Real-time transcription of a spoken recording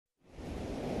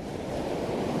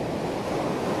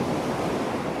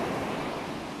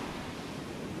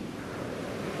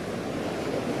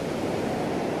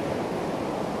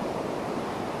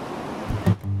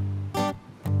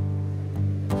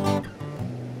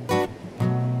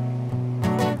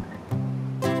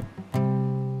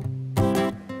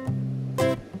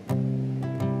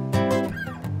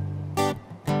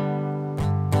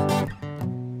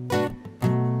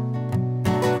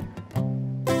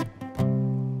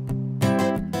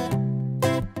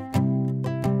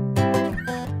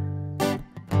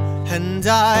And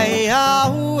I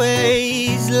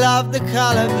always loved the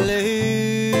colour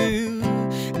blue,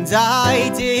 and I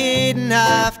didn't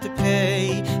have to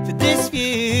pay for this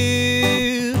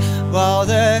view, while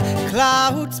the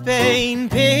clouds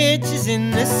paint pictures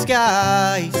in the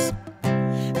skies,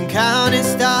 and counting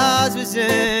stars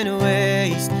wasn't a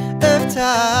waste of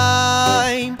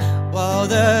time, while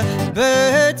the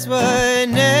birds were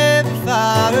never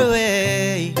far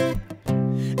away,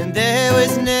 and there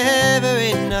was never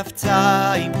enough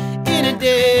time in a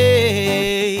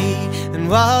day. And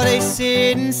while they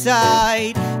sit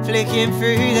inside flicking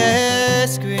through their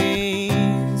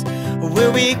screens,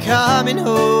 we'll be coming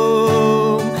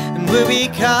home, and we'll be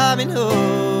coming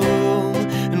home,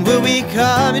 and we'll be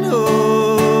coming home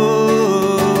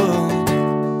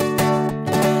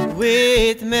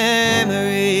with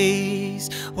memories,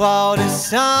 while the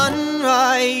sun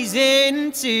rises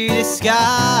into the skies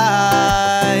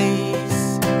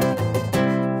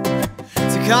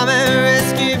to come and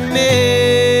rescue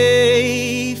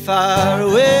me, far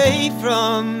away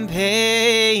from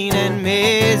pain and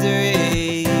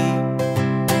misery.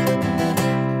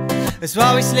 That's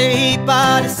why we sleep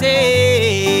by the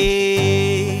sea.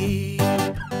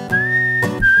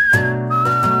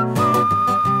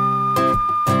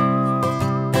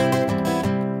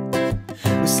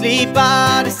 We sleep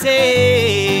by the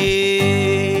sea.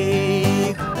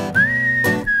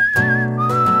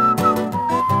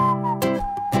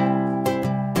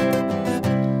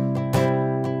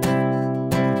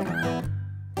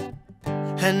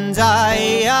 And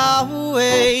I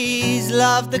always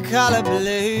loved the colour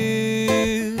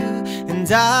blue,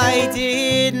 and I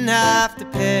didn't have to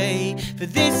pay for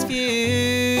this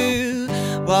view,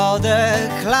 while the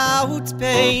clouds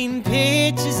paint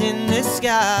pictures in the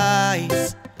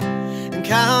skies, and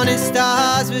counting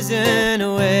stars wasn't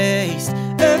a waste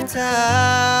of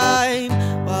time,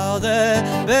 while the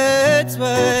birds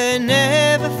were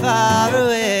never far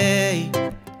away,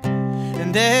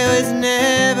 and there was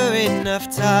never enough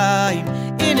time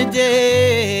in a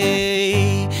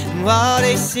day. And while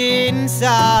they sit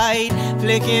inside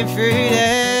flicking through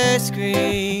their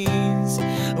screens,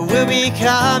 we'll be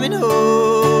coming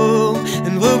home,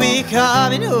 and we'll be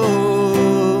coming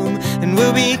home, and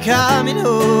we'll be coming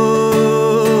home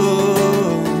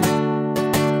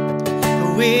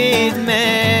with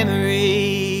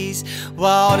memories,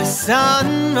 while the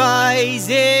sun rises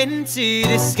into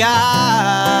the skies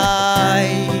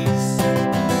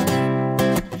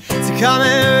to come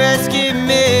and rescue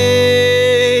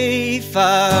me,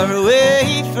 far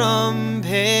away from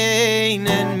pain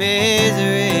and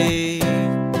misery.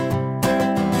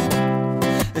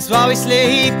 That's why we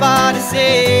sleep by the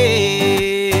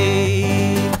sea.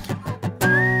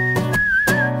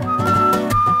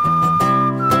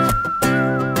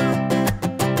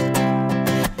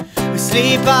 We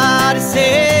sleep by the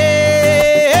sea.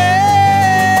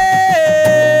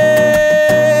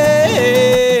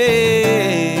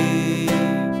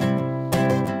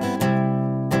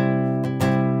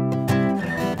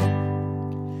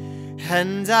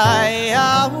 And I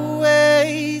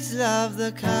always love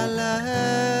the colour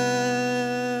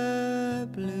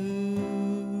blue.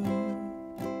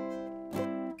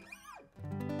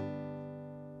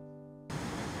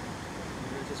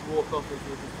 Just walk off into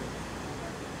the